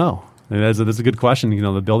demand? I don't know. That's a good question. You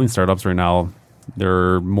know, the building startups right now,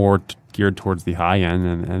 they're more geared towards the high end,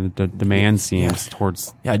 and the demand seems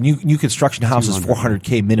towards new construction houses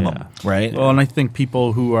 $400K minimum, right? Well, and I think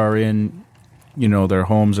people who are in, you know, their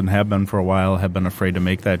homes and have been for a while have been afraid to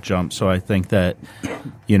make that jump. So I think that,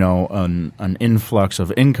 you know, an influx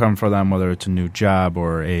of income for them, whether it's a new job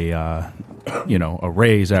or a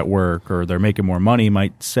raise at work, or they're making more money,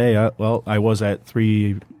 might say, well, I was at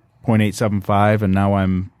 3.875 and now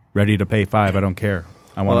I'm ready to pay 5. I don't care.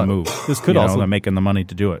 I want to move. This could also they're making the money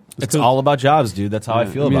to do it. It's all about jobs, dude. That's how I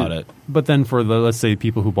feel about it. But then for let's say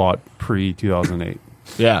people who bought pre 2008,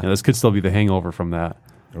 this could still be the hangover from that.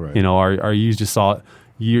 Right. You know, are you just saw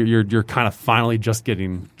you're kind of finally just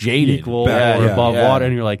getting jaded, equal or above water,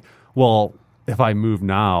 and you're like, well, if I move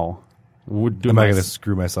now, am I going to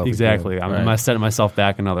screw myself? Exactly. Am I setting myself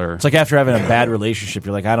back another? It's like after having a bad relationship,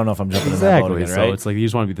 you're like, I don't know if I'm jumping in that boat again, right? So it's like you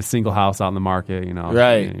just want to be the single house out in the market, you know,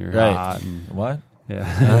 right? You're hot and, what?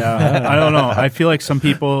 Yeah. I don't know. I feel like some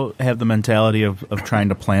people have the mentality of trying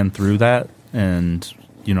to plan through that, and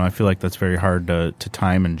you know, I feel like that's very hard to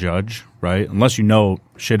time and judge, right? Unless you know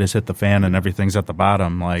shit has hit the fan and everything's at the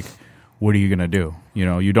bottom, like, what are you going to do? You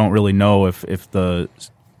know, you don't really know if the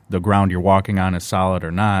ground you're walking on is solid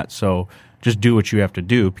or not. So just do what you have to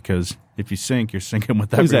do, because if you sink, you're sinking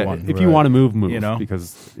with everyone. If you want to move, you know?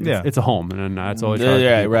 Because it's a home, and that's always hard.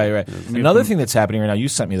 Yeah, right. Another thing that's happening right now, you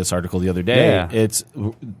sent me this article the other day. Yeah. It's,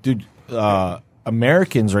 dude,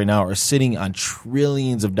 Americans right now are sitting on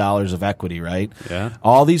trillions of dollars of equity, right? Yeah.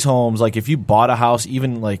 All these homes, like if you bought a house,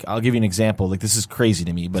 even like, I'll give you an example. Like, this is crazy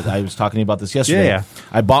to me, but I was talking about this yesterday. Yeah.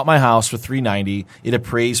 I bought my house for $390. It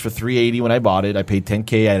appraised for $380 when I bought it. I paid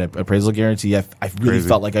 $10K. I had an appraisal guarantee. I really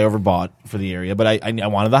felt like I overbought for the area, but I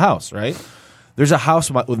wanted the house, right? There's a house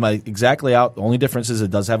with my exact layout. The only difference is it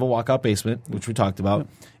does have a walkout basement, which we talked about.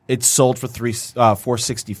 It's sold for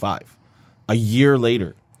 $465 a year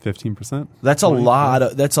later. 15%. That's a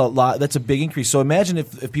lot. That's a big increase. So imagine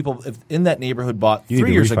if people in that neighborhood bought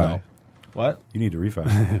 3 years ago. What? You need to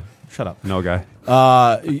refi. Shut up. No guy.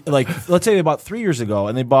 Like, let's say they bought 3 years ago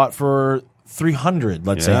and they bought for $300.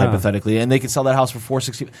 Let's say hypothetically, and they could sell that house for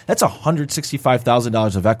 $460. That's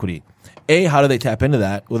 $165,000 of equity. A, how do they tap into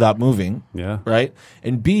that without moving? Yeah. Right.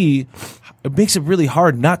 And B, it makes it really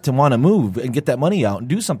hard not to want to move and get that money out and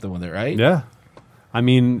do something with it. Right. Yeah. I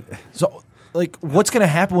mean, so. Like, what's going to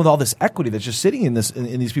happen with all this equity that's just sitting in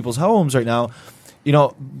these people's homes right now? You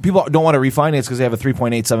know, people don't want to refinance because they have a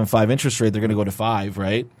 3.875 interest rate. They're going to go to 5,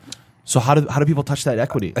 right? So how do people touch that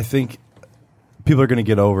equity? I think people are going to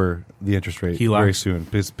get over the interest rate very soon,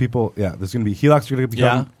 because people, there's going to be HELOCs are going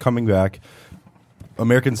to be coming back.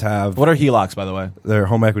 Americans have... What are HELOCs, by the way? They're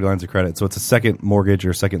home equity lines of credit. So it's a second mortgage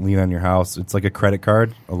or second lien on your house. It's like a credit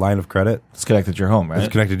card, a line of credit. It's connected to your home, right?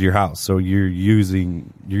 It's connected to your house. So you're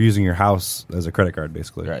using your house as a credit card,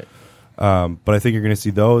 basically. Right. But I think you're going to see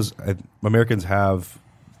those. Americans have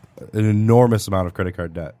an enormous amount of credit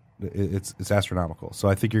card debt. It's astronomical. So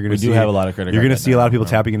I think you're going to see... We do have a lot of credit card debt. You're going to see a lot of people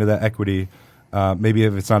tapping into that equity. Maybe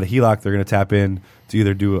if it's not a HELOC, they're going to tap in to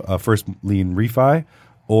either do a first lien refi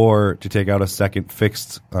or to take out a second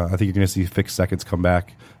fixed. I think you're going to see fixed seconds come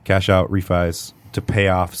back, cash out refis to pay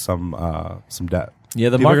off some debt. Yeah,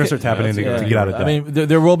 the people market, are going to start tapping in to get out of debt. I mean,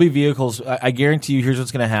 there will be vehicles. I guarantee you. Here's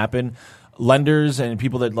what's going to happen: lenders and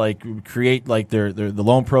people that like create like the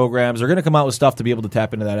loan programs are going to come out with stuff to be able to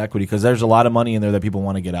tap into that equity, because there's a lot of money in there that people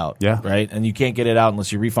want to get out. Yeah, right. And you can't get it out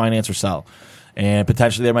unless you refinance or sell. And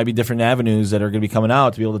potentially there might be different avenues that are going to be coming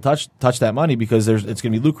out to be able to touch that money because it's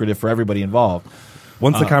going to be lucrative for everybody involved.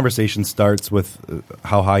 Once the conversation starts with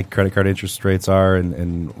how high credit card interest rates are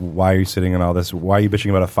and why are you sitting on all this, why are you bitching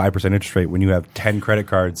about a 5% interest rate when you have 10 credit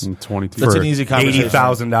cards and 22 That's an easy conversation.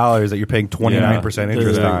 $80,000 that you're paying 29%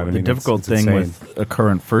 interest on? The difficult thing with a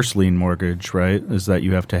current first lien mortgage, right, is that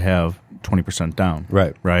you have to have 20% down.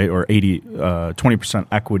 Right. Or 20%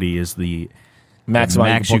 equity is the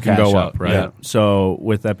max you can go up, right? Yeah. So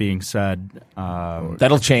with that being said,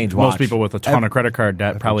 that'll change. Most people with a ton of credit card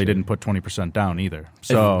debt probably didn't put 20% down either.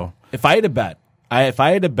 So if I had to bet,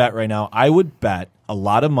 right now, I would bet a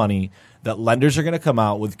lot of money that lenders are going to come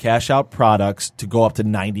out with cash out products to go up to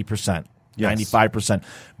 90%. 95%,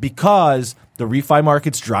 because the refi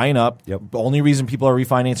market's drying up. Yep. The only reason people are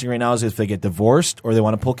refinancing right now is if they get divorced or they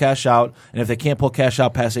want to pull cash out. And if they can't pull cash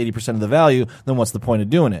out past 80% of the value, then what's the point of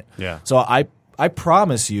doing it? Yeah. So I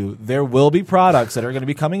promise you there will be products that are going to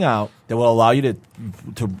be coming out that will allow you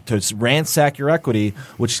to ransack your equity,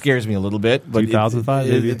 which scares me a little bit. But 2005,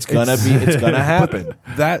 it's going to happen.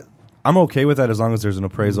 That I'm okay with that as long as there's an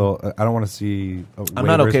appraisal. I don't want to see I'm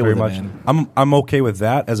not okay very with much. it, man. I'm okay with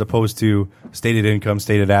that as opposed to stated income,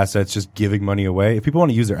 stated assets, just giving money away. If people want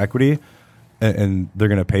to use their equity and they're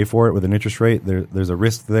going to pay for it with an interest rate, there's a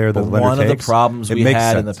risk there that the lender one takes. of the problems we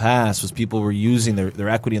had in the sense. past was people were using their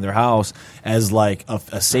equity in their house as like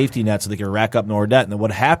a safety net so they could rack up more debt. And then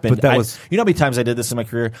what happened? But that was, you know how many times I did this in my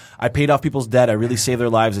career? I paid off people's debt. I really saved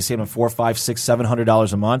their lives. I saved them $400, $500, $600,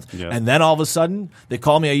 $700 a month. Yeah. And then all of a sudden they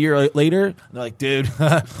call me a year later. And they're like, dude,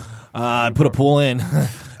 I put a pool in.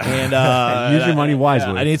 And use your money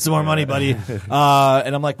wisely. I need some more money, buddy. And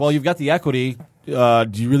I'm like, well, you've got the equity. Do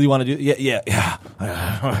you really want to do? Yeah.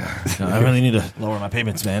 I really need to lower my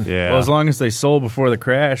payments, man. Yeah. well, as long as they sold before the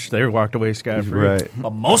crash, they walked away scot free. right.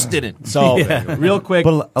 But most didn't. So real quick,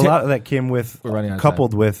 But a lot of that came with We're running out of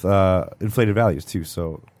coupled with inflated values too.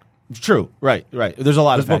 So true. Right. There's a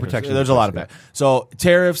lot of There's more factors. protection. There's a lot of that. So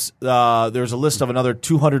tariffs. There's a list of another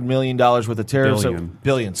 $200 million worth of tariffs. $200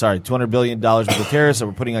 billion worth of tariffs that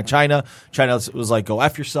we're putting on China. China was like, "Go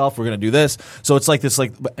F yourself. We're going to do this." So it's like this.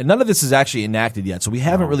 None of this is actually enacted yet. So we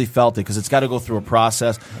haven't really felt it because it's got to go through a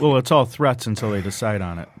process. Well, it's all threats until they decide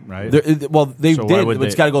on it, right? They So why did, would but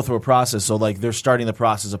it's they- got to go through a process. So they're starting the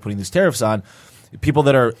process of putting these tariffs on. People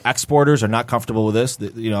that are exporters are not comfortable with this.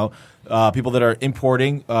 People that are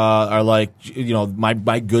importing are like,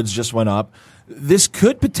 my goods just went up. This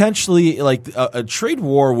could potentially like a trade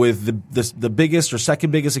war with the biggest or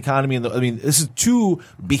second biggest economy in the. I mean, this is two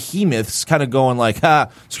behemoths kind of going like,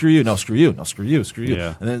 screw you, no, screw you, no, screw you, screw you,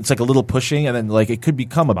 Yeah. and then it's like a little pushing, and then like it could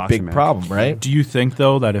become a Boxing big match. problem, right? Do you think,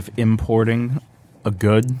 though, that if importing a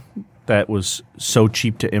good that was so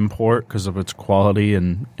cheap to import because of its quality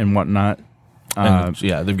and whatnot,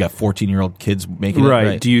 They've got 14-year-old kids making right. it.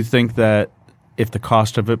 Right. Do you think that if the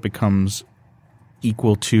cost of it becomes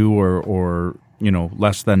equal to or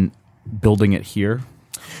less than building it here,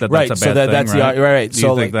 that's Right, a bad so thing, that's right? right. Do So,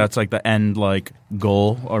 you think like- that's like the end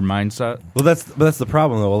goal or mindset? well, that's the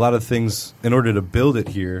problem though. A lot of things, in order to build it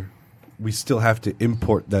here, we still have to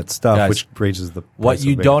import that stuff, Guys, which raises the What price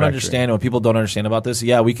you of don't manufacturing. understand, what people don't understand about this,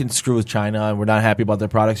 we can screw with China and we're not happy about their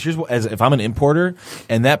products. Here's if I'm an importer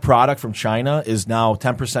and that product from China is now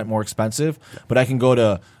 10% more expensive, but I can go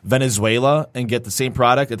to Venezuela and get the same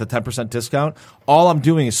product at the 10% discount. All I'm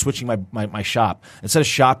doing is switching my shop. Instead of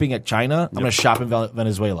shopping at China, I'm going to shop in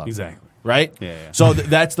Venezuela. Exactly. Right? Yeah. So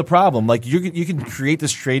that's the problem. Like you can create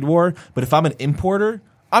this trade war, but if I'm an importer,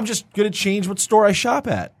 I'm just going to change what store I shop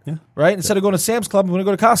at. Yeah. Right? Instead of going to Sam's Club, I'm going to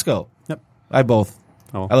go to Costco. Yep. I both.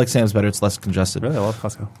 Oh. I like Sam's better. It's less congested. Really, I love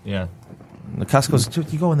Costco. Yeah. The Costco's, dude,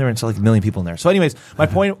 you go in there and it's like a million people in there. So anyways, my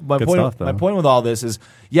point stuff, though. my point with all this is,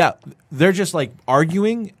 they're just like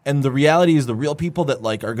arguing, and the reality is the real people that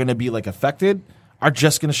like are going to be like affected are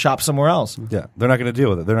just going to shop somewhere else. Yeah, they're not going to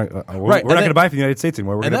deal with it. They're not. We're Right, not going to buy from the United States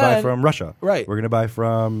anymore. We're and going to buy then- from Russia. Right. We're going to buy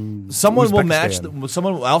from Someone will match. Uzbekistan.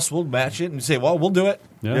 Someone else will match it and say, "Well, we'll do it."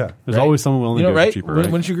 Yeah. There's Right? always someone willing to do right? it cheaper,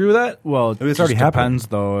 Wouldn't right? you agree with that? Well, it's already happening. depends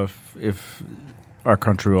though if our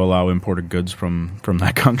country will allow imported goods from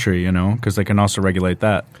that country, because they can also regulate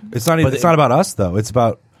that. It's not. Even, it's not about us though. It's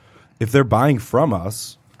about if they're buying from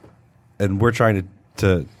us, and we're trying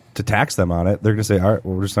to tax them on it. They're going to say, "All right,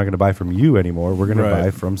 well, we're just not going to buy from you anymore. We're going to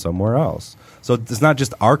buy from somewhere else." So it's not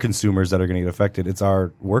just our consumers that are going to get affected. It's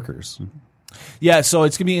our workers. Yeah, so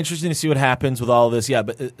it's gonna be interesting to see what happens with all of this. Yeah,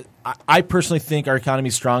 but I personally think our economy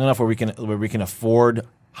is strong enough where we can afford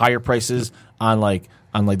higher prices on like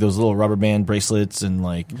on like those little rubber band bracelets and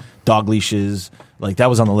like dog leashes. Like that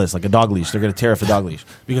was on the list. Like a dog leash, they're going to tear off a dog leash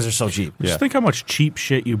because they're so cheap. Just think how much cheap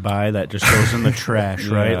shit you buy that just goes in the trash,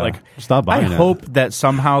 right? Like, stop buying I hope that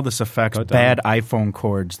somehow this affects bad iPhone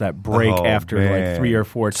cords that break after like 3 or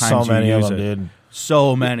 4 times so many you use of them, it. dude.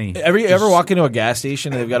 So many. Ever walk into a gas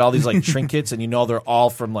station and they've got all these like trinkets and you know they're all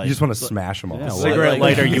from like You just want to smash them all. cigarette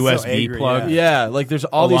lighter, USB so angry, plug. Yeah, like there's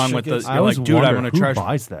all Along these with trinkets. the- You're like, dude, I'm gonna who try-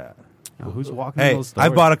 buys that? Who's walking? Hey, in those stores?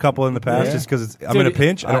 I've bought a couple in the past just because I'm in a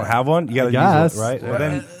pinch. I don't have one. You got to use it, right? Well,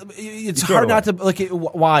 then It's you throw hard it not to like.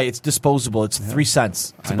 Why? It's disposable. It's 3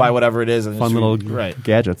 cents to buy whatever it is. And fun it's little right.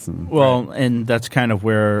 gadgets. And Well, and that's kind of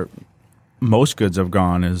where most goods have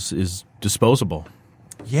gone is disposable.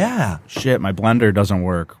 Yeah. Shit, my blender doesn't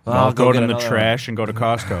work. Oh, I'll go go get to the another trash and go to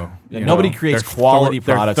Costco. You nobody know? creates They're quality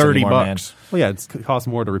they're products $30 anymore, man. bucks. well, yeah, it costs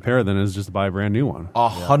more to repair than it is just to buy a brand new one.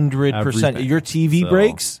 100%. Everything. Your TV So,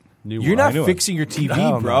 breaks. new You're one. not New one. fixing your TV,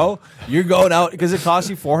 Hell no. bro. You're going out because it costs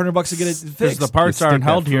you $400 to get it Because fixed. the parts stick aren't that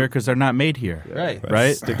held here fruit- because they're not made here. Right.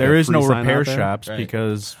 There is no free sign repair out there. shops Right.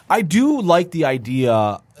 because I do like the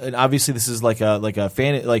idea, and obviously this is like a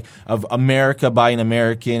fan like of America buying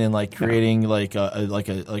American and like creating like a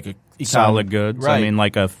solid goods. Right. I mean,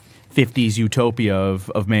 like a 50s utopia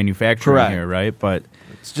of manufacturing Correct. here, right? But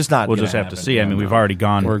it's just not. we'll gonna just have to happen. see. I mean, we've already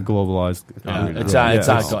gone. We're globalized. Yeah, economy it's now. not. It's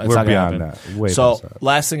not. It's we're not gonna beyond happen. that. Way So, past that.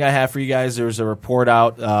 last thing I have for you guys, there was a report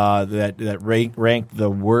out that ranked the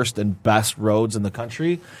worst and best roads in the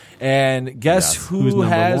country, and guess Who's who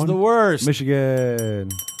number has one? the worst? Michigan.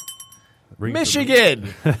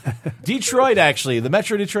 Michigan, Detroit. Actually, the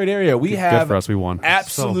Metro Detroit area. We Good have for us. We won.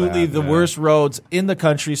 absolutely bad, the worst roads in the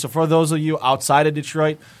country. So for those of you outside of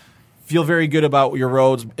Detroit, feel very good about your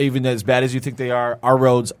roads, even as bad as you think they are. Our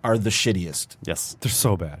roads are the shittiest. Yes. They're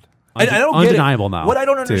so bad. I don't get it. Undeniable now. What I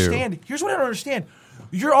don't too. understand. Here's what I don't understand.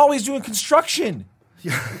 You're always doing construction.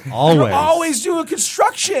 Always. You're always doing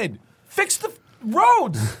construction. Fix the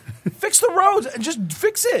roads. Fix the roads and just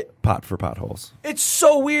fix it. Pot for potholes. It's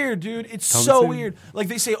so weird, dude. It's so weird. Like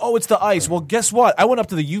they say, oh, it's the ice. Well, guess what? I went up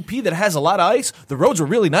to the UP that has a lot of ice. The roads were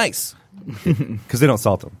really nice. Because they don't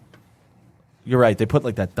salt them. You're right. They put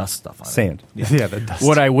like that dust stuff on it. Sand. Yeah, that does.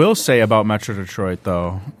 What I will say about Metro Detroit,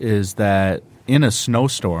 though, is that in a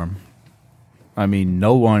snowstorm, I mean,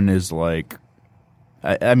 no one is like,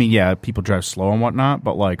 I mean, yeah, people drive slow and whatnot,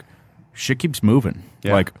 but like, shit keeps moving.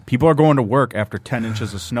 Yeah. Like, people are going to work after 10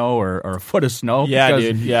 inches of snow or a foot of snow. Yeah, because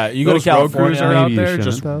dude. Yeah, you go to those road California. crews are out Maybe you there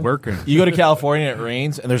just shouldn't, though. working. You go to California and it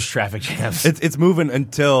rains and there's traffic jams. It's moving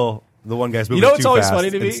until the one guy's moving know what's too always fast funny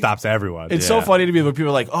to me? and stops everyone. It's so funny to me when people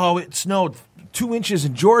are like, "Oh, it snowed 2 inches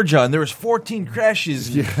in Georgia and there was 14 crashes."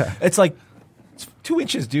 Yeah. It's like it's 2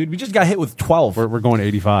 inches, dude. We just got hit with 12. We're going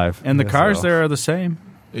 85. And the cars so. there are the same.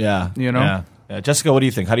 Yeah, You know? Yeah. Jessica, what do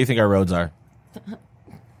you think? How do you think our roads are?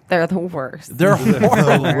 They're the worst. They're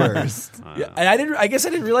horrible. the worst. Yeah, and I guess I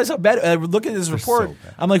didn't realize how bad. I look at this report.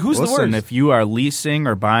 I'm like, who's the Listen, worst? if you are leasing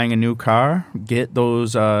or buying a new car, get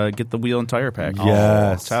those, get the wheel and tire pack.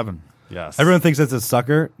 Yes. It's heaven. Yes. Everyone thinks that's a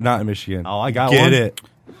sucker. Not in Michigan. Oh, I got Get one. it.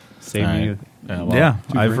 Save All me. right. Yeah, well, Yeah,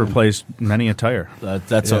 I've replaced many a tire.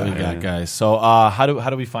 that's what we got, guys. So how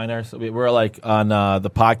do we find our? We're like on the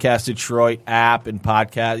Podcast Detroit app and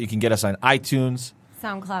podcast. You can get us on iTunes,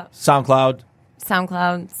 SoundCloud,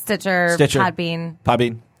 Stitcher,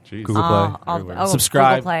 Podbean, Google Play.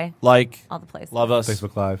 subscribe, Google Play, like, all the places. love us.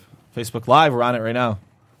 Facebook Live. We're on it right now.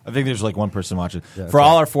 I think there's like one person watching. Yeah, For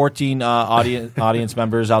all our 14 audience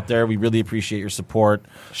members out there, we really appreciate your support.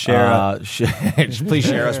 Share please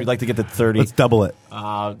share us. We'd like to get to 30. Let's double it.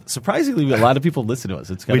 Surprisingly, a lot of people listen to us.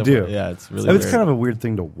 It's kind We of do. Yeah, it's really. It's weird. kind of a weird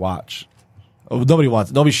thing to watch. Oh,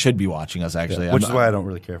 nobody should be watching us. Actually, Which is why I don't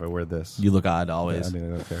really care if I wear this. you look odd always. I mean,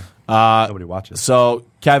 I don't care. Nobody watches. So,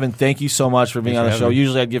 Kevin, thank you so much for being on the for show. having me.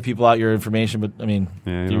 Usually, I'd give people out your information, but I mean,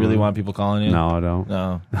 Yeah, do you really want people calling you? No, I don't.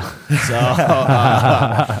 No.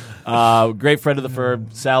 So, great friend of the firm,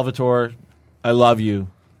 Salvatore. I love you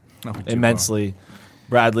immensely.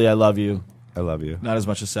 Bradley, I love you. I love you. Not as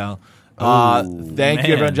much as Sal. Thank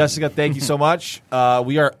you, everyone. Jessica, thank you so much.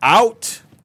 We are out.